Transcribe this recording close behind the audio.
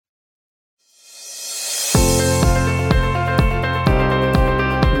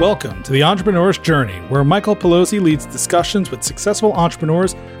Welcome to the Entrepreneur's Journey, where Michael Pelosi leads discussions with successful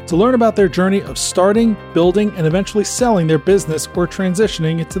entrepreneurs to learn about their journey of starting, building, and eventually selling their business or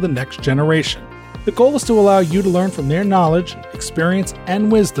transitioning it to the next generation. The goal is to allow you to learn from their knowledge, experience,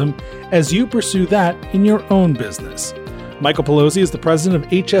 and wisdom as you pursue that in your own business. Michael Pelosi is the president of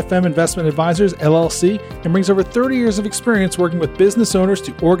HFM Investment Advisors, LLC, and brings over 30 years of experience working with business owners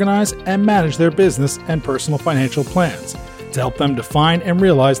to organize and manage their business and personal financial plans, to help them define and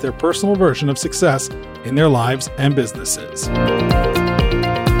realize their personal version of success in their lives and businesses.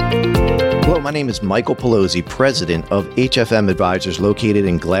 Hello, my name is Michael Pelosi, president of HFM Advisors located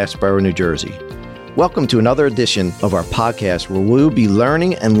in Glassboro, New Jersey. Welcome to another edition of our podcast where we'll be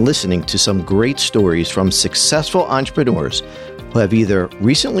learning and listening to some great stories from successful entrepreneurs who have either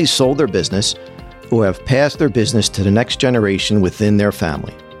recently sold their business or have passed their business to the next generation within their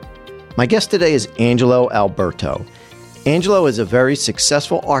family. My guest today is Angelo Alberto. Angelo is a very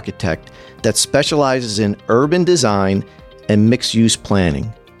successful architect that specializes in urban design and mixed-use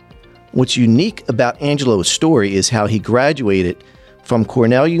planning. What's unique about Angelo's story is how he graduated from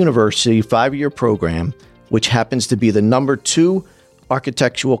Cornell University 5-year program, which happens to be the number 2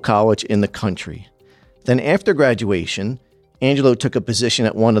 architectural college in the country. Then after graduation, Angelo took a position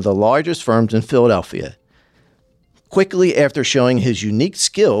at one of the largest firms in Philadelphia. Quickly after showing his unique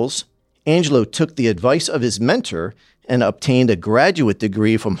skills, Angelo took the advice of his mentor and obtained a graduate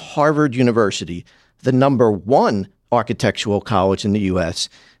degree from Harvard University, the number 1 architectural college in the U.S.,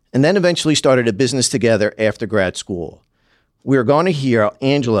 and then eventually started a business together after grad school. We're going to hear how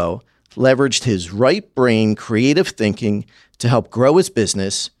Angelo leveraged his right brain creative thinking to help grow his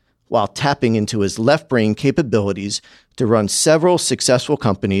business while tapping into his left brain capabilities to run several successful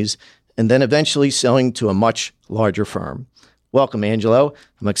companies and then eventually selling to a much larger firm. Welcome, Angelo.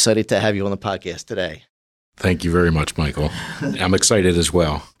 I'm excited to have you on the podcast today. Thank you very much, Michael. I'm excited as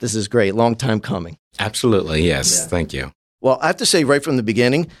well. This is great. Long time coming. Absolutely, yes. Yeah. Thank you. Well, I have to say right from the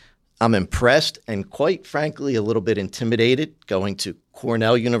beginning, I'm impressed and quite frankly a little bit intimidated going to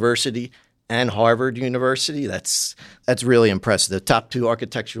Cornell University and Harvard University. That's really impressive. The top 2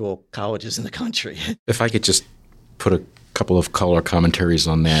 architectural colleges in the country. If I could just put a couple of color commentaries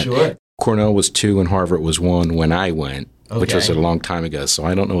on that. Sure. Cornell was 2 and Harvard was 1 when I went, which was a long time ago. So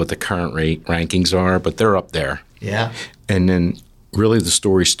I don't know what the current rankings are, but they're up there. Yeah. And then really the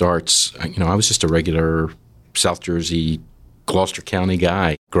story starts, I was just a regular South Jersey, Gloucester County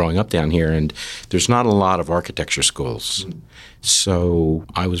guy growing up down here, and there's not a lot of architecture schools. So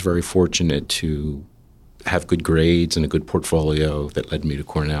I was very fortunate to have good grades and a good portfolio that led me to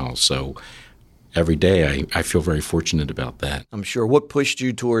Cornell. So every day I feel very fortunate about that. I'm sure. What pushed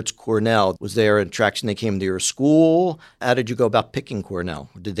you towards Cornell? Was there an attraction that came to your school? How did you go about picking Cornell?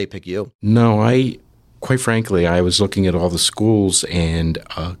 Or did they pick you? No, quite frankly, I was looking at all the schools, and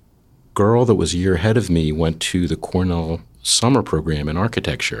a girl that was a year ahead of me went to the Cornell summer program in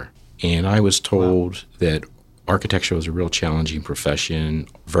architecture. And I was told that architecture was a real challenging profession,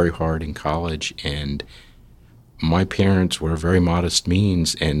 very hard in college. And my parents were very modest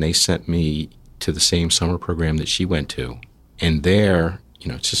means, and they sent me to the same summer program that she went to. And there,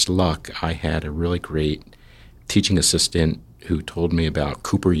 it's just luck. I had a really great teaching assistant who told me about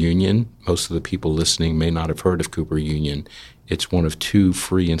Cooper Union. Most of the people listening may not have heard of Cooper Union. It's one of 2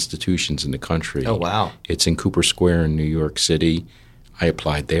 free institutions in the country. Oh, wow. It's in Cooper Square in New York City. I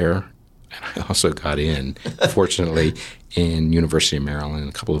applied there, and I also got in, fortunately, in University of Maryland and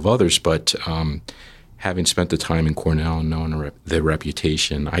a couple of others. But having spent the time in Cornell and knowing the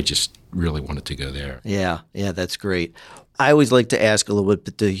reputation, I just really wanted to go there. Yeah, that's great. I always like to ask a little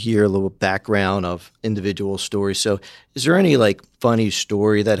bit to hear a little background of individual stories. So is there any funny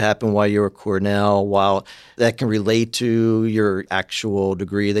story that happened while you were at Cornell, while that can relate to your actual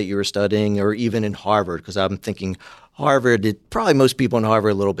degree that you were studying, or even in Harvard? Because I'm thinking Harvard, probably most people in Harvard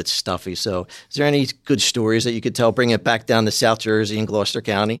are a little bit stuffy. So is there any good stories that you could tell, bring it back down to South Jersey and Gloucester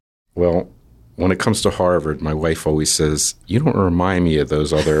County? Well, when it comes to Harvard, my wife always says, you don't remind me of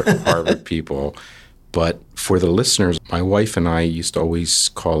those other Harvard people. But for the listeners, my wife and I used to always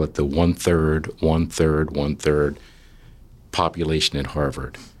call it the 1/3 population at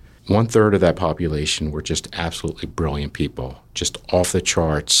Harvard. 1/3 of that population were just absolutely brilliant people, just off the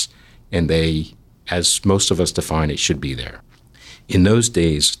charts, and they, as most of us define it, should be there. In those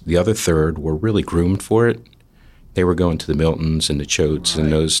days, the other third were really groomed for it. They were going to the Miltons and the Choates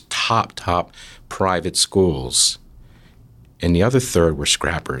and those top private schools. And the other third were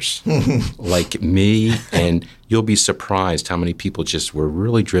scrappers like me, and you'll be surprised how many people just were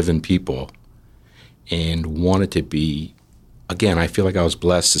really driven people and wanted to be, again, I feel like I was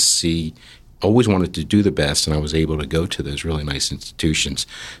blessed to see always wanted to do the best, and I was able to go to those really nice institutions.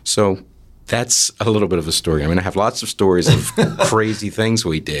 So that's a little bit of a story. I mean, I have lots of stories of crazy things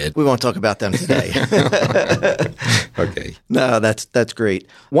we did. We won't talk about them today. Okay. No, that's great.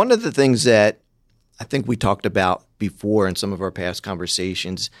 One of the things that I think we talked about before in some of our past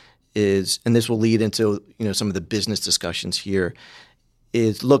conversations is, and this will lead into some of the business discussions here,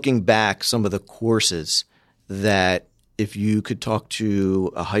 is looking back some of the courses that if you could talk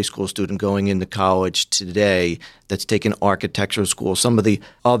to a high school student going into college today that's taken architectural school, some of the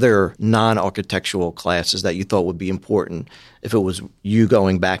other non-architectural classes that you thought would be important if it was you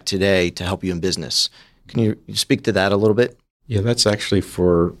going back today to help you in business. Can you speak to that a little bit? Yeah, that's actually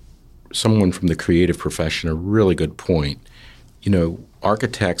for someone from the creative profession a really good point.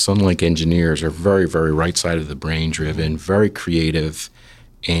 Architects, unlike engineers, are very, very right side of the brain driven, very creative,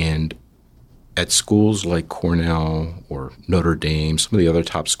 and at schools like Cornell or Notre Dame, some of the other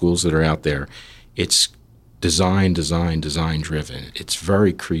top schools that are out there, it's design driven. It's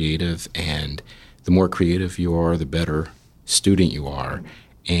very creative, and the more creative you are, the better student you are.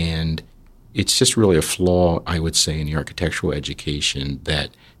 And it's just really a flaw, I would say, in the architectural education that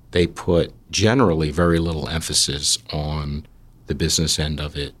they put generally very little emphasis on the business end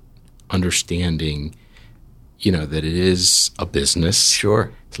of it, understanding that it is a business.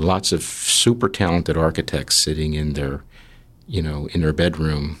 Sure. Lots of super talented architects sitting in their, in their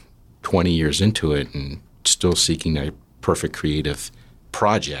bedroom 20 years into it and still seeking a perfect creative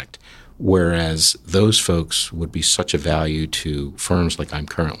project, whereas those folks would be such a value to firms like I'm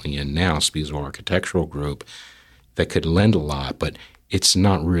currently in now, Spiesel Architectural Group, that could lend a lot, but it's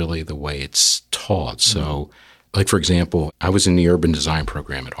not really the way it's taught. So, like, for example, I was in the urban design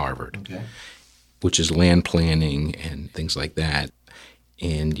program at Harvard. Okay. Which is land planning and things like that.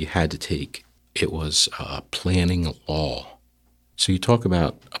 And you had to take, it was planning law. So you talk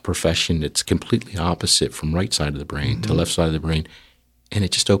about a profession that's completely opposite from right side of the brain to left side of the brain. And it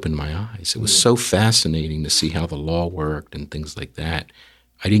just opened my eyes. It was so fascinating to see how the law worked and things like that.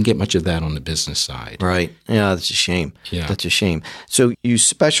 I didn't get much of that on the business side. Right. Yeah, that's a shame. Yeah. That's a shame. So you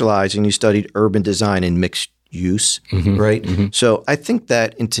specialize and you studied urban design and mixed use, right? Mm-hmm. So I think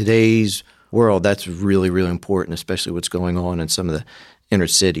that in today's world, that's really, really important, especially what's going on in some of the inner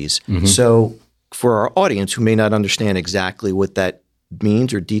cities. Mm-hmm. So for our audience who may not understand exactly what that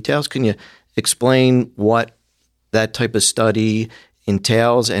means or details, can you explain what that type of study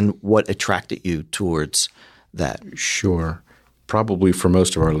entails and what attracted you towards that? Sure. Probably for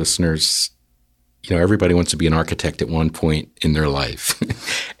most of our listeners, everybody wants to be an architect at one point in their life.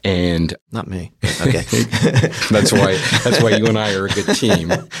 And not me. Okay. That's why you and I are a good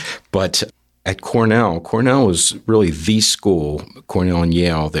team. But at Cornell was really the school, Cornell and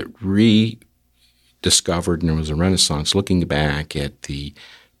Yale, that rediscovered, and there was a renaissance looking back at the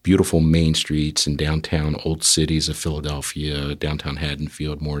beautiful main streets and downtown old cities of Philadelphia, downtown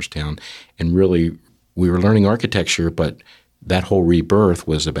Haddonfield, Moorestown. And really, we were learning architecture, but that whole rebirth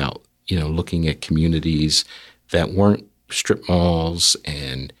was about, looking at communities that weren't strip malls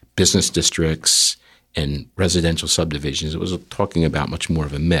and business districts and residential subdivisions. It was talking about much more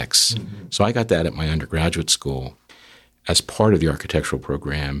of a mix. Mm-hmm. So I got that at my undergraduate school as part of the architectural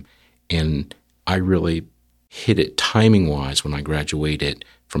program, and I really hit it timing-wise when I graduated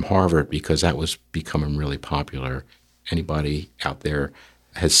from Harvard because that was becoming really popular. Anybody out there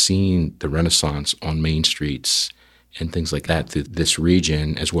has seen the renaissance on main streets and things like that through this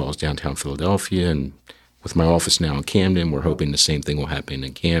region, as well as downtown Philadelphia. And with my office now in Camden, we're hoping the same thing will happen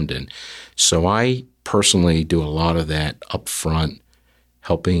in Camden. So I personally do a lot of that up front,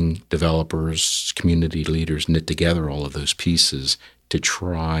 helping developers, community leaders knit together all of those pieces to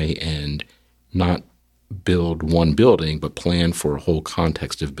try and not build one building, but plan for a whole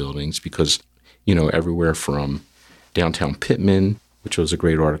context of buildings because, everywhere from downtown Pittman, which was a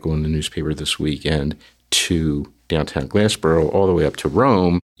great article in the newspaper this weekend, to downtown Glassboro, all the way up to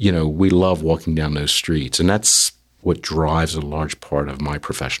Rome, we love walking down those streets. And that's what drives a large part of my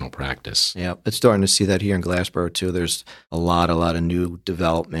professional practice. Yeah, it's starting to see that here in Glassboro, too. There's a lot of new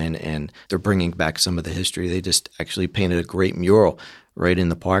development, and they're bringing back some of the history. They just actually painted a great mural right in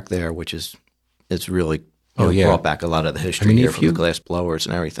the park there, which is it's really brought back a lot of the history here from the glass blowers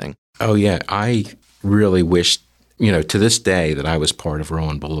and everything. Oh, yeah. I really wish, to this day that I was part of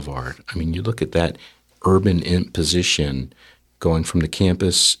Rowan Boulevard. I mean, you look at that urban imposition going from the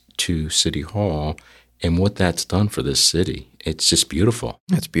campus to City Hall and what that's done for this city. It's just beautiful.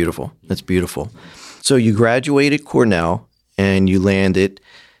 That's beautiful. That's beautiful. So you graduated Cornell and you landed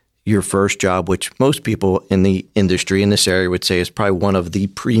your first job, which most people in the industry in this area would say is probably one of the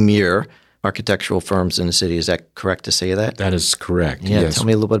premier architectural firms in the city. Is that correct to say that? That is correct. Yeah, yes. Tell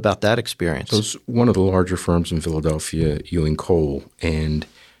me a little bit about that experience. So it's one of the larger firms in Philadelphia, Ewing Cole, and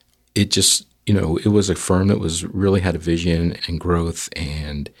it just, it was a firm that was really had a vision and growth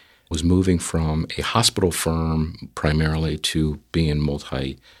and was moving from a hospital firm primarily to being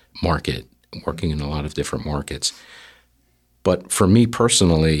multi-market, working in a lot of different markets. But for me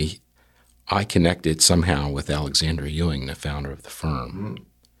personally, I connected somehow with Alexander Ewing, the founder of the firm.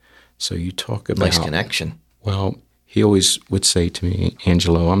 So you talk about— Nice connection. Well, he always would say to me,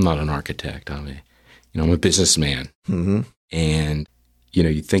 Angelo, I'm not an architect. I'm a businessman. Mm-hmm. And,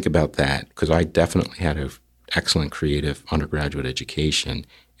 you think about that, because I definitely had an excellent creative undergraduate education,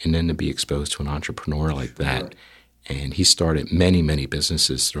 and then to be exposed to an entrepreneur like that. Sure. And he started many, many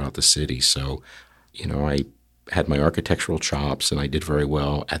businesses throughout the city. So, I had my architectural chops and I did very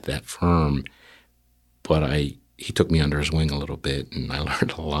well at that firm, but he took me under his wing a little bit and I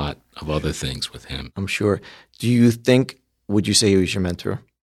learned a lot of other things with him. I'm sure. Would you say he was your mentor?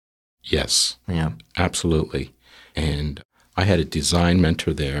 Yes. Yeah. Absolutely. And I had a design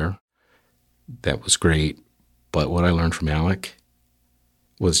mentor there that was great, but what I learned from Alec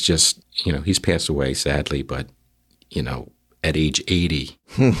was just, he's passed away sadly, but, at age 80,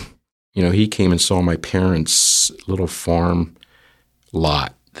 he came and saw my parents' little farm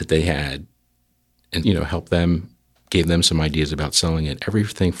lot that they had and, helped them, gave them some ideas about selling it.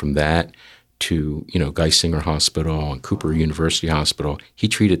 Everything from that to, Geisinger Hospital and Cooper University Hospital, he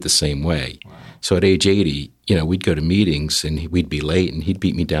treated the same way. Wow. So at age 80, we'd go to meetings and we'd be late and he'd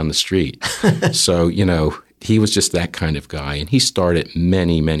beat me down the street. So, he was just that kind of guy. And he started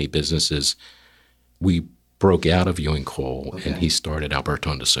many, many businesses. We broke out of Ewing Cole and he started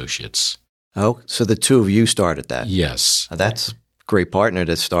Alberto and Associates. Oh, so the two of you started that? Yes. That's a great partner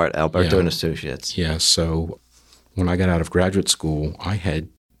to start Alberto and Associates. Yeah. So when I got out of graduate school, I had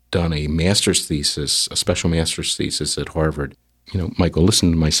done a master's thesis, a special master's thesis at Harvard. Michael,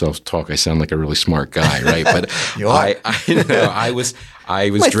 listen to myself talk. I sound like a really smart guy, right? But I was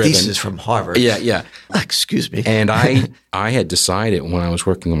My driven. thesis from Harvard. Yeah. Excuse me. And I had decided when I was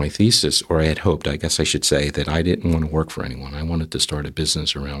working on my thesis, or I had hoped, I guess I should say, that I didn't want to work for anyone. I wanted to start a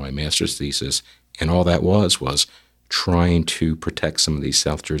business around my master's thesis. And all that was trying to protect some of these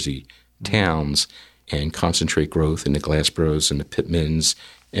South Jersey towns and concentrate growth in the Glassboroughs and the Pittmans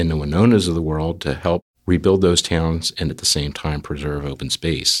and the Winonas of the world to help rebuild those towns and at the same time preserve open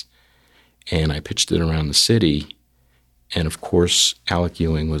space. And I pitched it around the city. And of course, Alec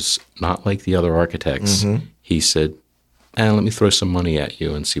Ewing was not like the other architects. Mm-hmm. He said, let me throw some money at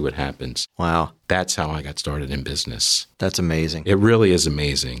you and see what happens. Wow. That's how I got started in business. That's amazing. It really is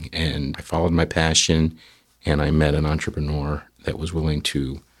amazing. And I followed my passion and I met an entrepreneur that was willing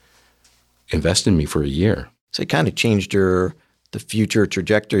to invest in me for a year. So it kind of changed the future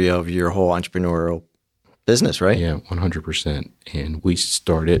trajectory of your whole entrepreneurial business, right? Yeah, 100%. And we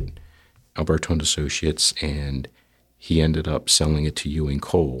started Alberto and Associates, and he ended up selling it to Ewing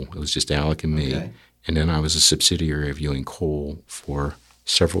Cole. It was just Alec and me. Okay. And then I was a subsidiary of Ewing Cole for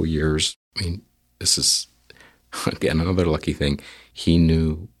several years. I mean, this is, again, another lucky thing. He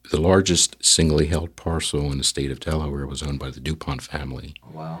knew the largest singly held parcel in the state of Delaware was owned by the DuPont family.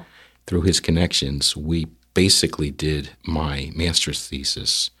 Wow. Through his connections, we basically did my master's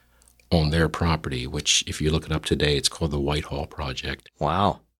thesis on their property, which if you look it up today, it's called the Whitehall Project.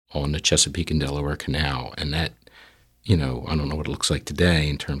 Wow. On the Chesapeake and Delaware Canal. And that, I don't know what it looks like today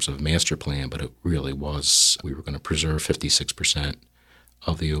in terms of master plan, but it really was, we were going to preserve 56%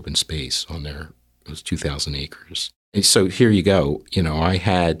 of the open space on there. It was 2,000 acres. And so here you go. I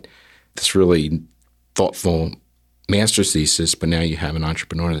had this really thoughtful master's thesis, but now you have an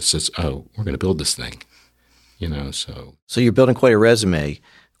entrepreneur that says, oh, we're going to build this thing, So you're building quite a resume.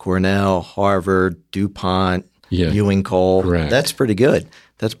 Cornell, Harvard, DuPont, Ewing Cole. Correct. That's pretty good.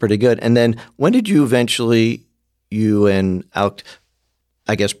 And then when did you eventually, you and Alec,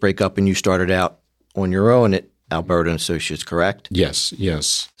 I guess, break up and you started out on your own at Alberto and Associates, correct? Yes.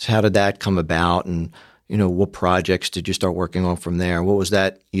 So how did that come about, and what projects did you start working on from there? What was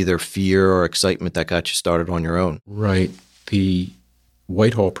that either fear or excitement that got you started on your own? Right. The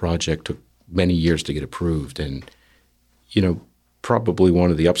Whitehall project took many years to get approved, and probably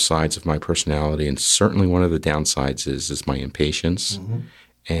one of the upsides of my personality, and certainly one of the downsides is my impatience. Mm-hmm.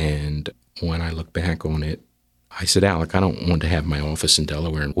 And when I look back on it, I said, Alec, I don't want to have my office in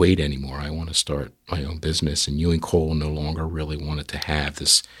Delaware and wait anymore. I want to start my own business. And Ewing Cole no longer really wanted to have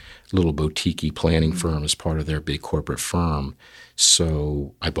this little boutique planning firm as part of their big corporate firm.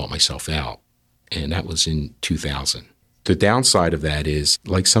 So I bought myself out. And that was in 2000. The downside of that is,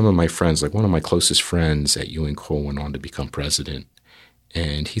 like some of my friends, like one of my closest friends at Ewing Cole went on to become president.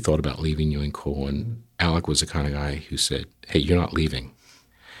 And he thought about leaving Ewing Cole. And Alec was the kind of guy who said, hey, you're not leaving.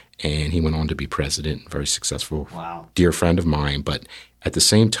 And he went on to be president, very successful, dear friend of mine. But at the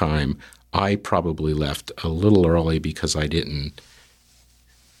same time, I probably left a little early because I didn't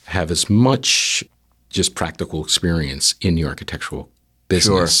have as much just practical experience in the architectural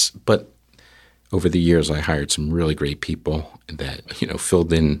business. Sure. But over the years, I hired some really great people that,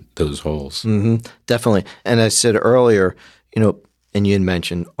 filled in those holes. Mm-hmm. Definitely. And I said earlier, and you had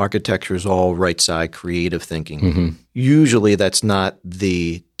mentioned architecture is all right side creative thinking. Mm-hmm. Usually that's not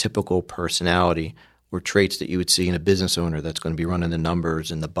the typical personality or traits that you would see in a business owner that's going to be running the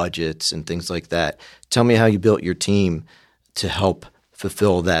numbers and the budgets and things like that. Tell me how you built your team to help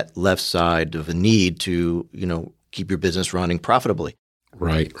fulfill that left side of a need to, keep your business running profitably.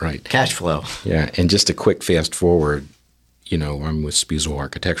 Right. Cash flow. Yeah. And just a quick fast forward, I'm with Spiesel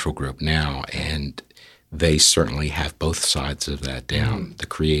Architectural Group now, and they certainly have both sides of that down, the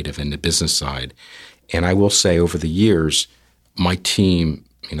creative and the business side. And I will say over the years, my team,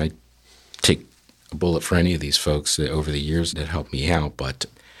 I take a bullet for any of these folks that over the years that helped me out, but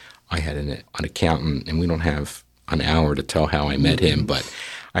I had an accountant, and we don't have an hour to tell how I met him, but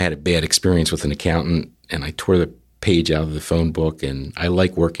I had a bad experience with an accountant, and I tore the page out of the phone book, and I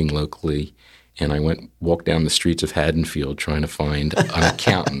like working locally, and I walked down the streets of Haddonfield trying to find an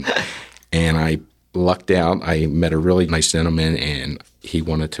accountant, and I lucked out. I met a really nice gentleman, and he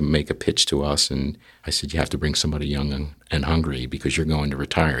wanted to make a pitch to us, and I said, you have to bring somebody young and hungry because you're going to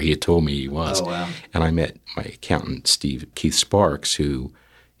retire. He had told me he was. Oh, wow. And I met my accountant, Keith Sparks,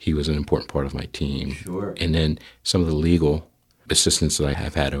 he was an important part of my team. Sure. And then some of the legal assistants that I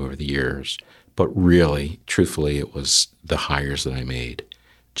have had over the years. But really, truthfully, it was the hires that I made.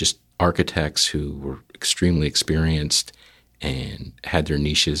 Just architects who were extremely experienced and had their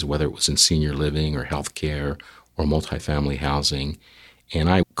niches, whether it was in senior living or healthcare or multifamily housing. And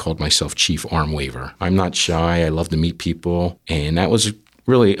I called myself Chief Arm Waver. I'm not shy. I love to meet people. And that was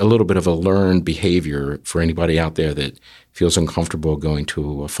really a little bit of a learned behavior for anybody out there that feels uncomfortable going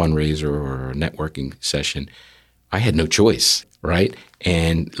to a fundraiser or a networking session. I had no choice, right?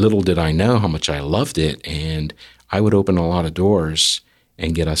 And little did I know how much I loved it. And I would open a lot of doors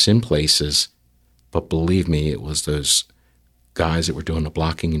and get us in places. But believe me, it was those guys that were doing the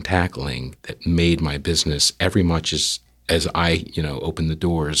blocking and tackling that made my business every much as I, opened the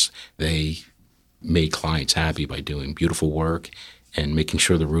doors. They made clients happy by doing beautiful work and making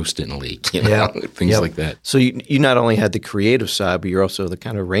sure the roofs didn't leak, things like that. So you not only had the creative side, but you're also the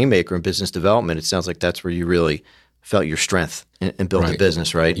kind of rainmaker in business development. It sounds like that's where you really felt your strength and built the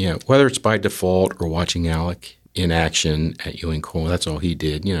business, right? Yeah, whether it's by default or watching Alec in action at Ewing Cole, that's all he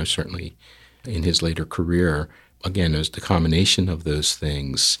did, certainly in his later career. Again, there's the combination of those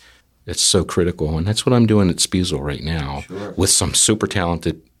things that's so critical. And that's what I'm doing at Spiesel right now with some super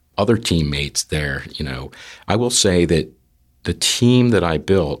talented other teammates there. I will say that the team that I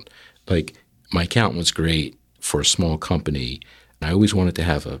built, like my accountant was great for a small company. And I always wanted to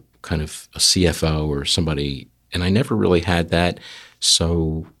have a kind of a CFO or somebody, and I never really had that.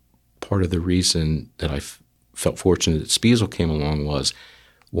 So part of the reason that I felt fortunate that Spiesel came along was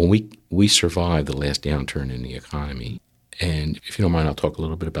when we survived the last downturn in the economy. And if you don't mind, I'll talk a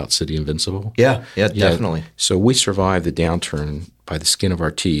little bit about City Invincible. Yeah, definitely. So we survived the downturn by the skin of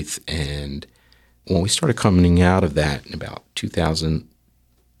our teeth. And when we started coming out of that in about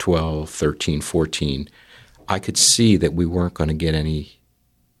 2012, 13, 14, I could see that we weren't going to get any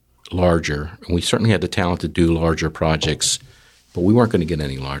larger. And we certainly had the talent to do larger projects, but we weren't going to get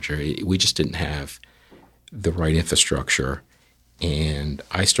any larger. We just didn't have the right infrastructure. And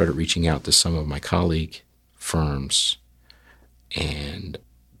I started reaching out to some of my colleague firms, and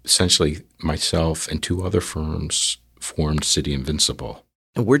essentially myself and two other firms formed City Invincible.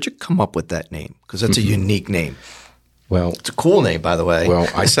 And where'd you come up with that name? Because that's a unique name. Well, it's a cool name, by the way. Well,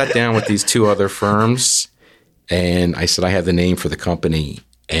 I sat down with these two other firms, and I said, I have the name for the company.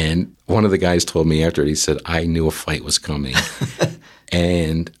 And one of the guys told me after it, he said, I knew a fight was coming.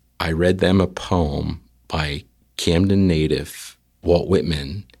 And I read them a poem by Camden native Walt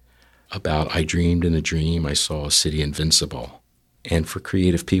Whitman about I dreamed in a dream I saw a city invincible. And for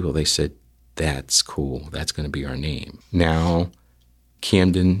creative people, they said, that's cool. That's going to be our name. Now,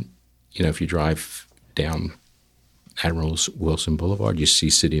 Camden, if you drive down Admiral Wilson Boulevard, you see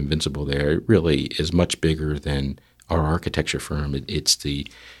City Invincible there. It really is much bigger than our architecture firm. It's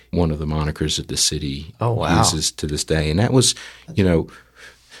one of the monikers that the city uses to this day. And that was,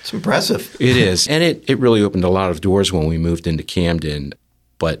 it's impressive. It is. And it really opened a lot of doors when we moved into Camden.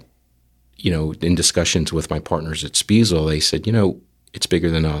 But, in discussions with my partners at Spiesel, they said, it's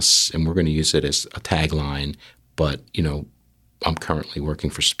bigger than us and we're going to use it as a tagline. But, I'm currently working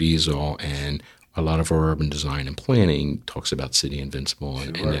for Spiesel, and a lot of our urban design and planning talks about City Invincible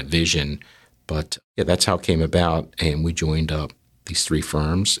and that vision. But yeah, that's how it came about, and we joined up these three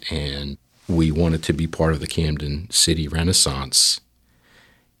firms, and we wanted to be part of the Camden City Renaissance,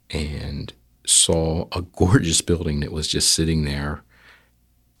 and saw a gorgeous building that was just sitting there,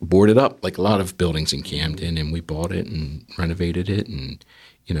 boarded up like a lot of buildings in Camden, and we bought it and renovated it. And,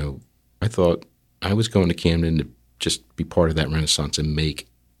 I thought I was going to Camden to just be part of that Renaissance and make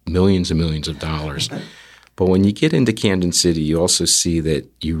millions and millions of dollars. But when you get into Camden City, you also see that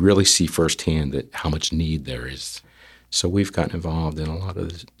you really see firsthand that how much need there is. So we've gotten involved in a lot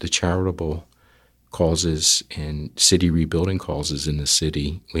of the charitable causes and city rebuilding causes in the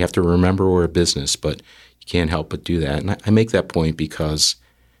city. We have to remember we're a business, but you can't help but do that. And I make that point because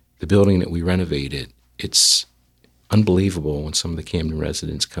the building that we renovated, it's unbelievable when some of the Camden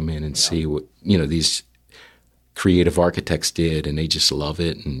residents come in and see what, these creative architects did, and they just love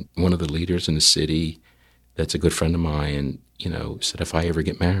it. And one of the leaders in the city that's a good friend of mine, said, if I ever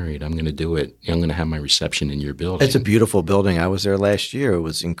get married, I'm going to do it. I'm going to have my reception in your building. It's a beautiful building. I was there last year. It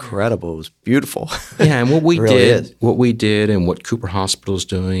was incredible. It was beautiful. Yeah, and what we really did and what Cooper Hospital is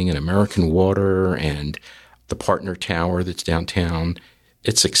doing and American Water and the Partner Tower that's downtown,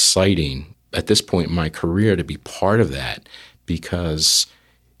 it's exciting at this point in my career to be part of that because,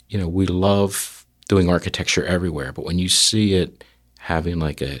 we love doing architecture everywhere. But when you see it having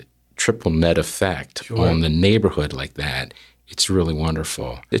like a triple net effect on the neighborhood like that, it's really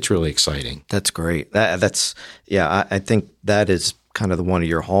wonderful. It's really exciting. That's great. I think that is kind of one of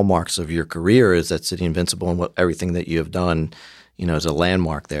your hallmarks of your career is that City Invincible and everything that you have done, as a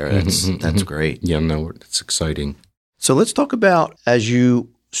landmark there. That's great. Yeah, no, it's exciting. So let's talk about as you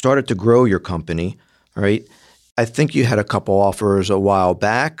started to grow your company, right? I think you had a couple offers a while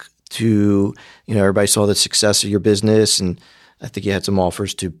back to, everybody saw the success of your business, and I think you had some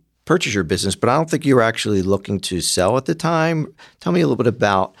offers to purchase your business, but I don't think you were actually looking to sell at the time. Tell me a little bit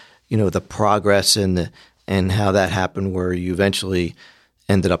about, the progress and how that happened where you eventually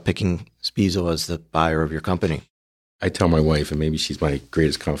ended up picking Spiesel as the buyer of your company. I tell my wife, and maybe she's my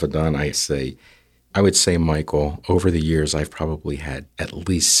greatest confidant, I would say, Michael, over the years, I've probably had at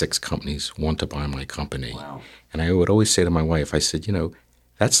least 6 companies want to buy my company. Wow. And I would always say to my wife, I said,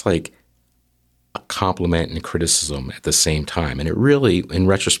 that's like a compliment and criticism at the same time. And it really, in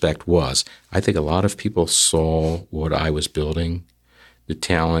retrospect, was. I think a lot of people saw what I was building, the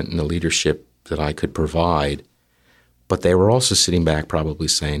talent and the leadership that I could provide, but they were also sitting back probably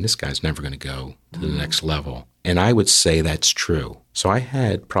saying, this guy's never going to go to the next level. And I would say that's true. So I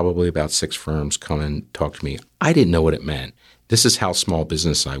had probably about 6 firms come and talk to me. I didn't know what it meant. This is how small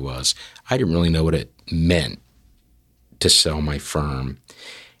business I was. I didn't really know what it meant to sell my firm.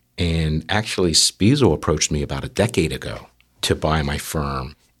 And actually, Spiesel approached me about a decade ago to buy my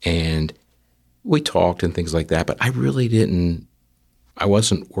firm. And we talked and things like that, but I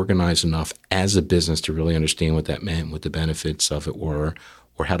wasn't organized enough as a business to really understand what that meant, what the benefits of it were,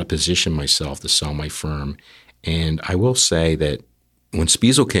 or how to position myself to sell my firm. And I will say that when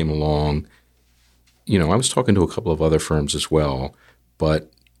Spiesel came along, I was talking to a couple of other firms as well,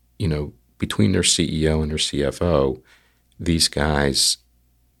 but, between their CEO and their CFO, these guys,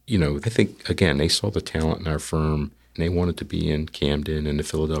 I think, again, they saw the talent in our firm and they wanted to be in Camden and the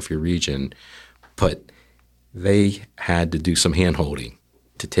Philadelphia region, but they had to do some hand-holding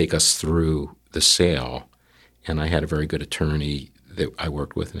to take us through the sale. And I had a very good attorney that I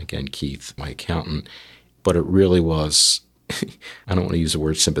worked with, and again, Keith, my accountant. But it really was, I don't want to use the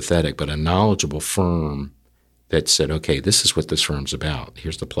word sympathetic, but a knowledgeable firm that said, okay, this is what this firm's about.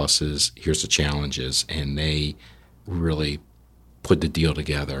 Here's the pluses, here's the challenges. And they really put the deal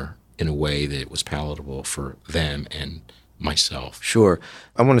together in a way that was palatable for them and myself. Sure.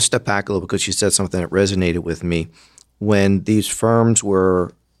 I want to step back a little because you said something that resonated with me. When these firms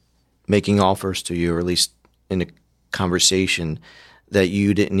were making offers to you, or at least in a conversation, that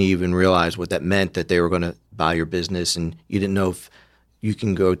you didn't even realize what that meant, that they were going to buy your business, and you didn't know if you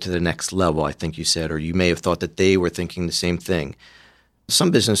can go to the next level, I think you said, or you may have thought that they were thinking the same thing. Some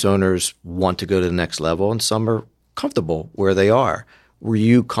business owners want to go to the next level, and some are comfortable where they are. Were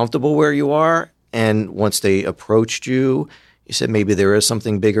you comfortable where you are? And once they approached you, you said maybe there is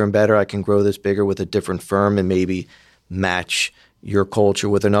something bigger and better. I can grow this bigger with a different firm and maybe match your culture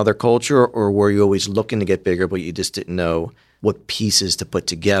with another culture? Or were you always looking to get bigger, but you just didn't know what pieces to put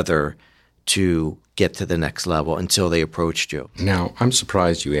together to get to the next level until they approached you? Now, I'm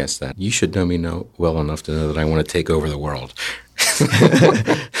surprised you asked that. You should know me well enough to know that I want to take over the world.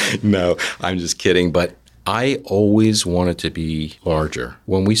 No, I'm just kidding. But I always wanted to be larger.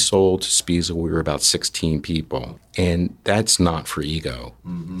 When we sold to Spiesel, we were about 16 people, and that's not for ego.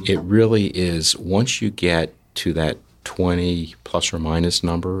 Mm-hmm. It really is, once you get to that 20 plus or minus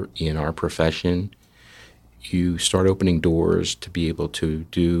number in our profession, you start opening doors to be able to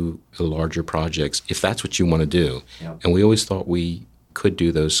do the larger projects, if that's what you want to do. Yep. And we always thought we could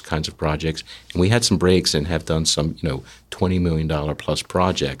do those kinds of projects. And we had some breaks and have done some, $20 million plus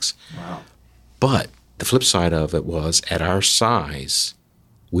projects. Wow. But the flip side of it was, at our size,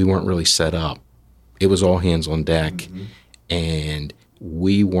 we weren't really set up. It was all hands on deck. Mm-hmm. And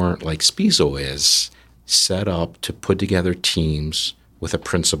we weren't, like Spiesel is, set up to put together teams with a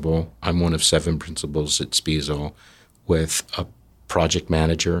principal. I'm one of 7 principals at Spiesel, with a project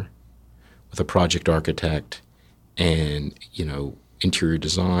manager, with a project architect, and, interior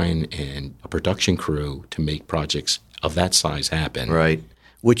design and a production crew to make projects of that size happen. Right.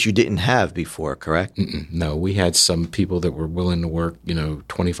 Which you didn't have before, correct? No, we had some people that were willing to work,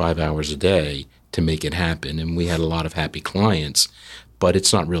 25 hours a day to make it happen. And we had a lot of happy clients, but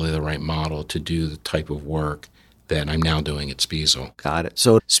it's not really the right model to do the type of work that I'm now doing at Spiesel. Got it.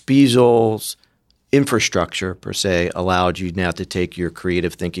 So Spiesel's infrastructure, per se, allowed you now to take your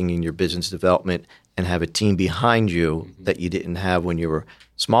creative thinking and your business development and have a team behind you that you didn't have when you were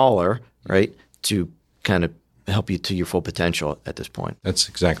smaller, right, to kind of help you to your full potential at this point. That's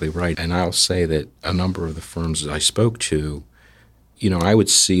exactly right. And I'll say that a number of the firms that I spoke to, I would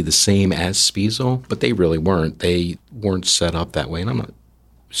see the same as Spiesel, but they really weren't. They weren't set up that way. And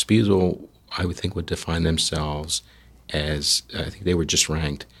Spiesel, I would think, would define themselves as, I think they were just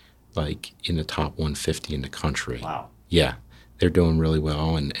ranked like in the top 150 in the country. Wow. Yeah, they're doing really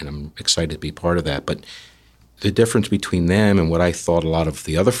well, and I'm excited to be part of that. But the difference between them and what I thought a lot of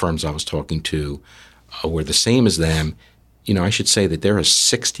the other firms I was talking to were the same as them, I should say that they're a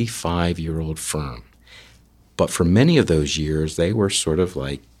 65-year-old firm. But for many of those years, they were sort of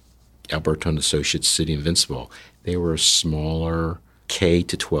like Alberto and Associates, City Invincible. They were a smaller K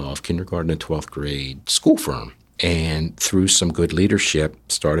to 12, kindergarten to 12th grade school firm. And through some good leadership,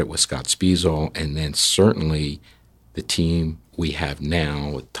 started with Scott Spiesel, and then certainly the team we have now,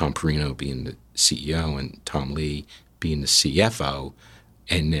 with Tom Perino being the CEO and Tom Lee being the CFO,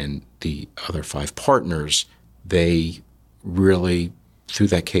 and then the other 5 partners, they really, through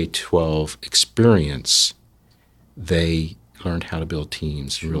that K-12 experience, they learned how to build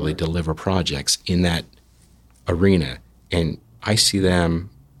teams and really deliver projects in that arena. And I see them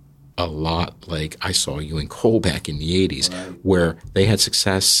a lot like I saw Ewing Cole back in the 80s, right, where they had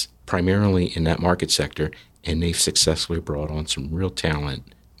success primarily in that market sector, and they've successfully brought on some real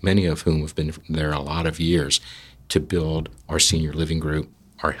talent, many of whom have been there a lot of years, to build our senior living group,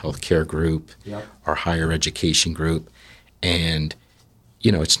 our healthcare group, yep, our higher education group. And,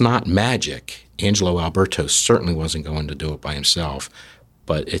 it's not magic. Angelo Alberto certainly wasn't going to do it by himself,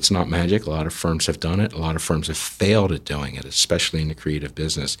 but it's not magic. A lot of firms have done it. A lot of firms have failed at doing it, especially in the creative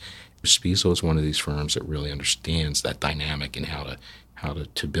business. Spiesel is one of these firms that really understands that dynamic and how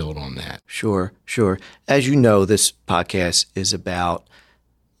to build on that. Sure. As you know, this podcast is about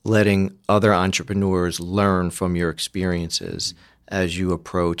letting other entrepreneurs learn from your experiences as you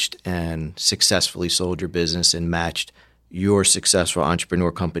approached and successfully sold your business and matched your successful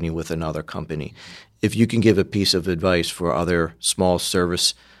entrepreneur company with another company. If you can give a piece of advice for other small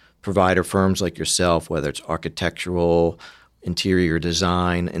service provider firms like yourself, whether it's architectural, interior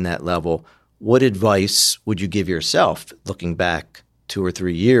design, in that level, what advice would you give yourself looking back 2 or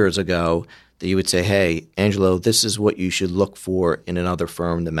 3 years ago that you would say, hey, Angelo, this is what you should look for in another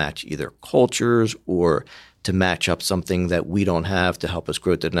firm to match either cultures or to match up something that we don't have to help us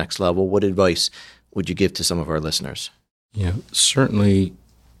grow to the next level? What advice would you give to some of our listeners? Yeah, certainly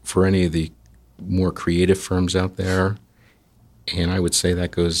for any of the more creative firms out there, and I would say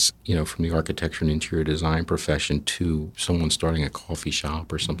that goes, from the architecture and interior design profession to someone starting a coffee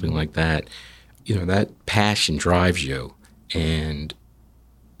shop or something like that, that passion drives you, and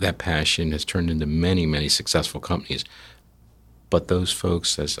that passion has turned into many, many successful companies. But those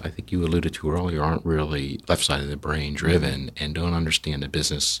folks, as I think you alluded to earlier, aren't really left side of the brain driven and don't understand the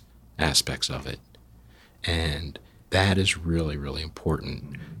business aspects of it. And that is really, really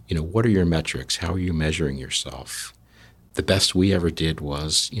important. What are your metrics? How are you measuring yourself? The best we ever did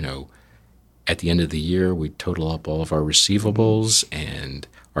was, at the end of the year, we total up all of our receivables and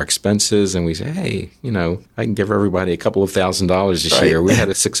our expenses, and we say, hey, I can give everybody a couple of $1,000s this year. We had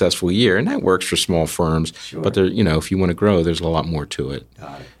a successful year, and that works for small firms. Sure. But there, if you want to grow, there's a lot more to it.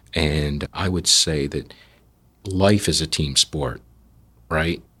 Got it. And I would say that life is a team sport,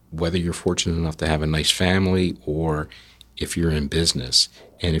 right? Whether you're fortunate enough to have a nice family or if you're in business.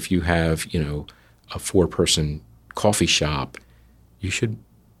 And if you have, a 4-person coffee shop, you should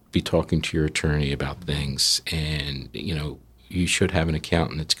be talking to your attorney about things, and you should have an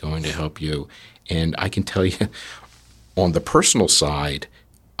accountant that's going to help you. And I can tell you, on the personal side,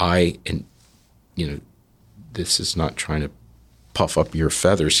 this is not trying to puff up your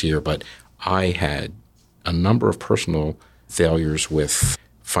feathers here, but I had a number of personal failures with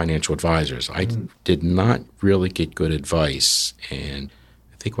financial advisors. I did not really get good advice, and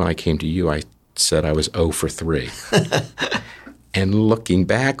I think when I came to you, I said I was 0 for 3. And looking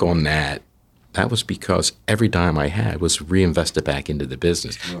back on that, that was because every dime I had was reinvested back into the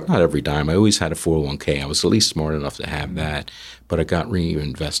business. Sure. Not every dime. I always had a 401k. I was at least smart enough to have that, but I got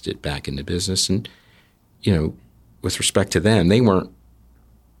reinvested back into business. And, with respect to them, they weren't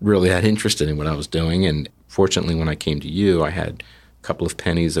really that interested in what I was doing. And fortunately, when I came to you, I had a couple of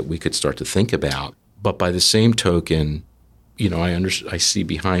pennies that we could start to think about. But by the same token, I see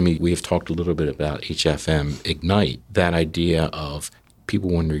behind me, we have talked a little bit about HFM Ignite, that idea of people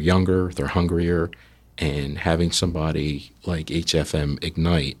when they're younger, they're hungrier, and having somebody like HFM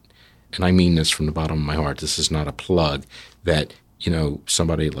Ignite, and I mean this from the bottom of my heart, this is not a plug, that,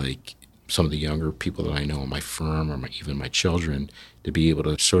 somebody like some of the younger people that I know in my firm or even my children, to be able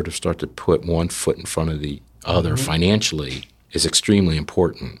to sort of start to put one foot in front of the other financially is extremely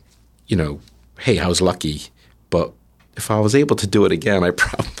important. Hey, I was lucky, but if I was able to do it again, I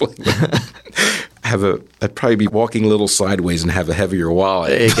probably would I'd probably be walking a little sideways and have a heavier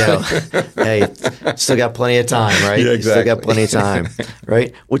wallet. There you go. Hey, still got plenty of time, right? Yeah, exactly. Still got plenty of time,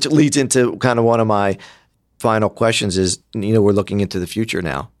 right? Which leads into kind of one of my final questions is, we're looking into the future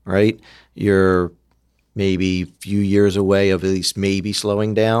now, right? You're maybe a few years away of at least maybe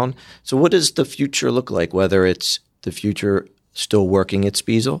slowing down. So what does the future look like, whether it's the future still working at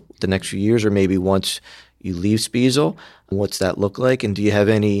Spiesel the next few years, or maybe once you leave Spiesel? What's that look like? And do you have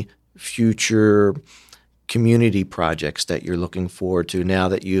any future community projects that you're looking forward to now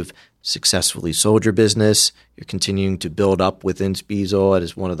that you've successfully sold your business? You're continuing to build up within Spiesel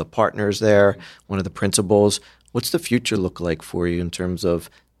as one of the partners there, one of the principals. What's the future look like for you in terms of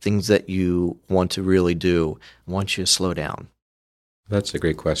things that you want to really do once you slow down? That's a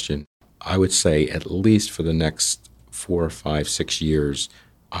great question. I would say at least for the next 4, 5, 6 years,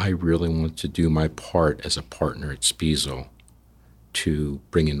 I really want to do my part as a partner at Spiesel to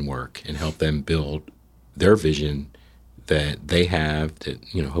bring in work and help them build their vision that they have that,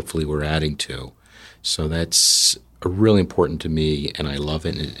 hopefully we're adding to. So that's really important to me, and I love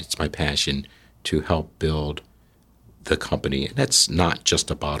it, and it's my passion to help build the company. And that's not just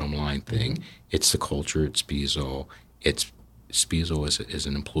a bottom line thing. Mm-hmm. It's the culture at Spiesel. Spiesel is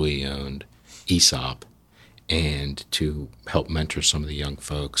an employee-owned ESOP, and to help mentor some of the young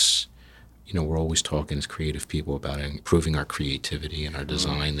folks. We're always talking as creative people about improving our creativity and our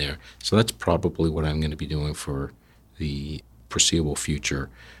design there. So that's probably what I'm going to be doing for the foreseeable future.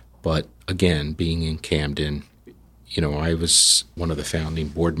 But again, being in Camden, I was one of the founding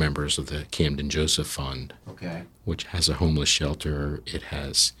board members of the Camden Joseph Fund, which has a homeless shelter. It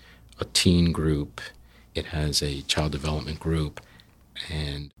has a teen group. It has a child development group.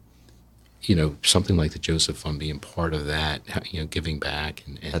 And something like the Joseph Fund being part of that, giving back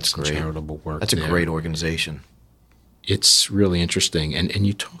and That's some great. charitable work. That's a great organization. It's really interesting. And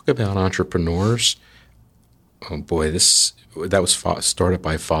you talk about entrepreneurs. Oh boy, that was started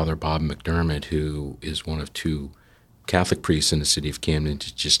by Father Bob McDermott, who is one of 2 Catholic priests in the city of Camden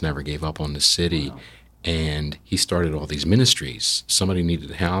who just never gave up on the city. Wow. And he started all these ministries. Somebody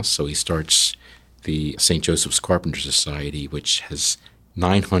needed a house, so he starts the St. Joseph's Carpenter Society, which has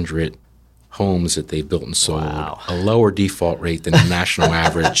 900 homes that they built and sold, a lower default rate than the national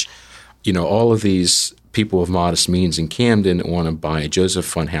average. All of these people of modest means in Camden that want to buy a Joseph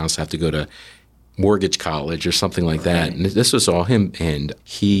Fund house have to go to mortgage college or something like that. And this was all him. And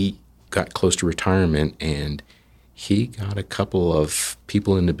he got close to retirement, and he got a couple of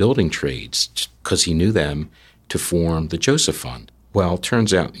people in the building trades because he knew them to form the Joseph Fund. Well, it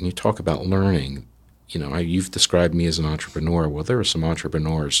turns out, and you talk about learning, you've described me as an entrepreneur. Well, there are some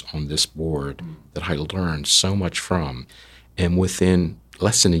entrepreneurs on this board that I learned so much from. And within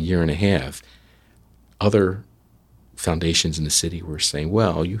less than a year and a half, other foundations in the city were saying,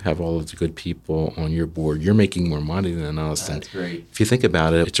 well, you have all of the good people on your board. You're making more money than us. That's great. If you think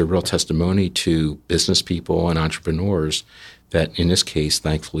about it, it's a real testimony to business people and entrepreneurs that, in this case,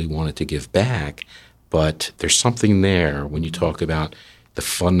 thankfully wanted to give back. But there's something there when you talk about the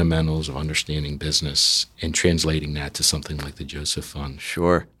fundamentals of understanding business and translating that to something like the Joseph Fund.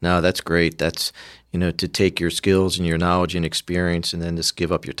 Sure. No, that's great. That's, to take your skills and your knowledge and experience and then just give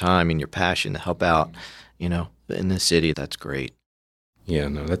up your time and your passion to help out, in the city. That's great. Yeah,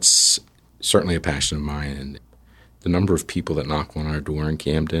 no, that's certainly a passion of mine. And the number of people that knock on our door in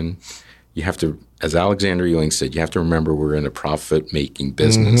Camden, you have to, as Alexander Ewing said, you have to remember we're in a profit-making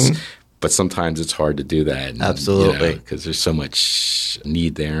business. Mm-hmm. But sometimes it's hard to do that. And, absolutely. Because there's so much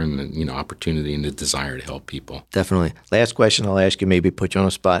need there and, opportunity and the desire to help people. Definitely. Last question I'll ask you, maybe put you on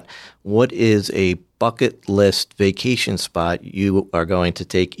the spot. What is a bucket list vacation spot you are going to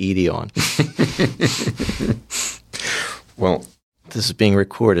take Edie on? Well, this is being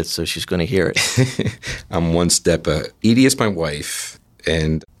recorded, so she's going to hear it. I'm one step. Edie is my wife,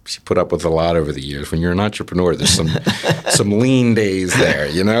 and she put up with a lot over the years. When you're an entrepreneur, there's some lean days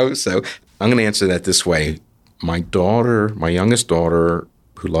there, So I'm going to answer that this way. My youngest daughter,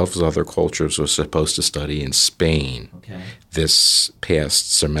 who loves other cultures, was supposed to study in Spain this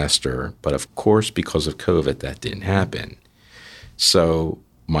past semester. But of course, because of COVID, that didn't happen. So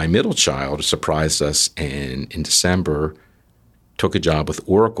my middle child surprised us and in December took a job with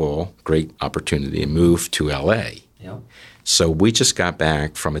Oracle, great opportunity, and moved to L.A. Yep. So we just got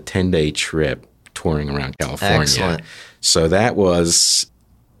back from a 10-day trip touring around California. Excellent. So that was,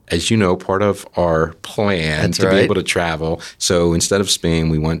 as you know, part of our plan That's to right. be able to travel. So instead of Spain,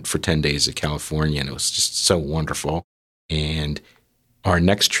 we went for 10 days to California, and it was just so wonderful. And our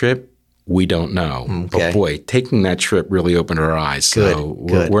next trip, we don't know. Okay. But boy, taking that trip really opened our eyes. So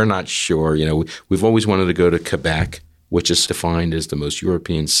we're not sure. We've always wanted to go to Quebec, which is defined as the most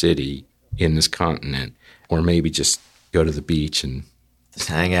European city in this continent, or maybe just go to the beach and just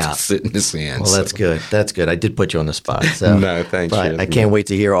hang out, sit in the sand. Well, that's good. That's good. I did put you on the spot. So. No, thank you. I can't wait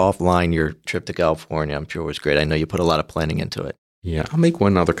to hear offline your trip to California. I'm sure it was great. I know you put a lot of planning into it. Yeah, I'll make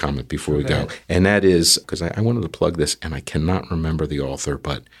one other comment before we go. And that is, because I wanted to plug this, and I cannot remember the author,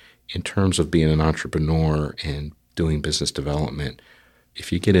 but in terms of being an entrepreneur and doing business development,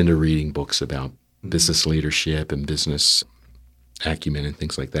 if you get into reading books about business leadership and business acumen and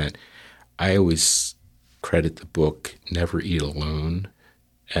things like that, I always credit the book Never Eat Alone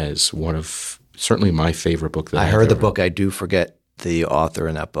as one of certainly my favorite book. I heard the book. I do forget the author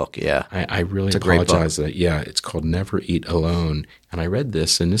in that book. Yeah, I really apologize that. Yeah, it's called Never Eat Alone. And I read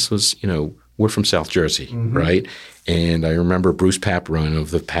this, and this was, we're from South Jersey, right? And I remember Bruce Paparone of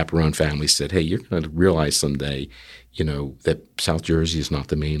the Paparone family said, hey, you're going to realize someday, that South Jersey is not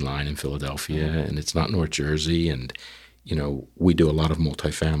the main line in Philadelphia, and it's not North Jersey, and we do a lot of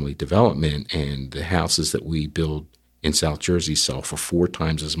multifamily development, and the houses that we build in South Jersey sell for 4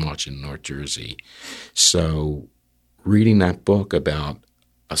 times as much in North Jersey. So reading that book about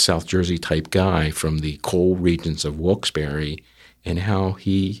a South Jersey type guy from the coal regions of Wilkes-Barre and how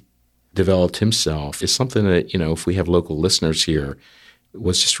he developed himself is something that, if we have local listeners here,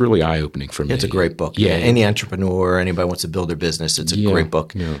 was just really eye-opening for me. It's a great book. Yeah. Any entrepreneur, anybody wants to build their business, it's a great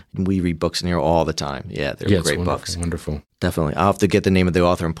book. Yeah. We read books in here all the time. Yeah, they're great books. Wonderful. Definitely. I'll have to get the name of the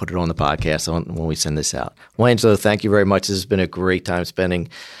author and put it on the podcast when we send this out. Well, Angelo, thank you very much. This has been a great time spending,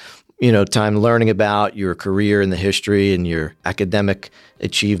 time learning about your career and the history and your academic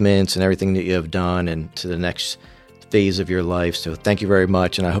achievements and everything that you have done and to the next phase of your life. So thank you very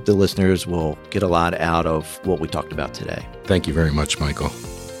much. And I hope the listeners will get a lot out of what we talked about today. Thank you very much, Michael.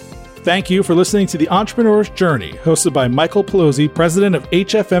 Thank you for listening to The Entrepreneur's Journey, hosted by Michael Pelosi, president of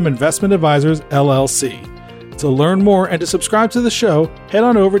HFM Investment Advisors, LLC. To learn more and to subscribe to the show, head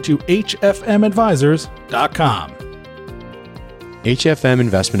on over to hfmadvisors.com. HFM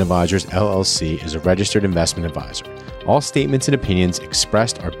Investment Advisors, LLC is a registered investment advisor. All statements and opinions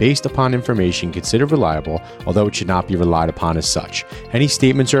expressed are based upon information considered reliable, although it should not be relied upon as such. Any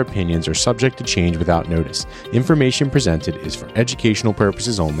statements or opinions are subject to change without notice. Information presented is for educational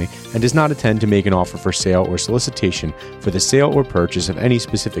purposes only and does not intend to make an offer for sale or solicitation for the sale or purchase of any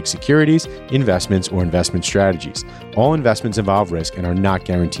specific securities, investments, or investment strategies. All investments involve risk and are not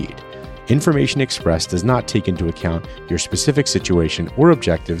guaranteed. Information expressed does not take into account your specific situation or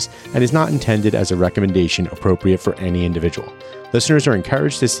objectives and is not intended as a recommendation appropriate for any individual. Listeners are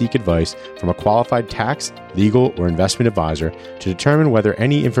encouraged to seek advice from a qualified tax, legal, or investment advisor to determine whether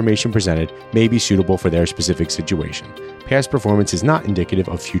any information presented may be suitable for their specific situation. Past performance is not indicative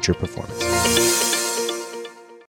of future performance.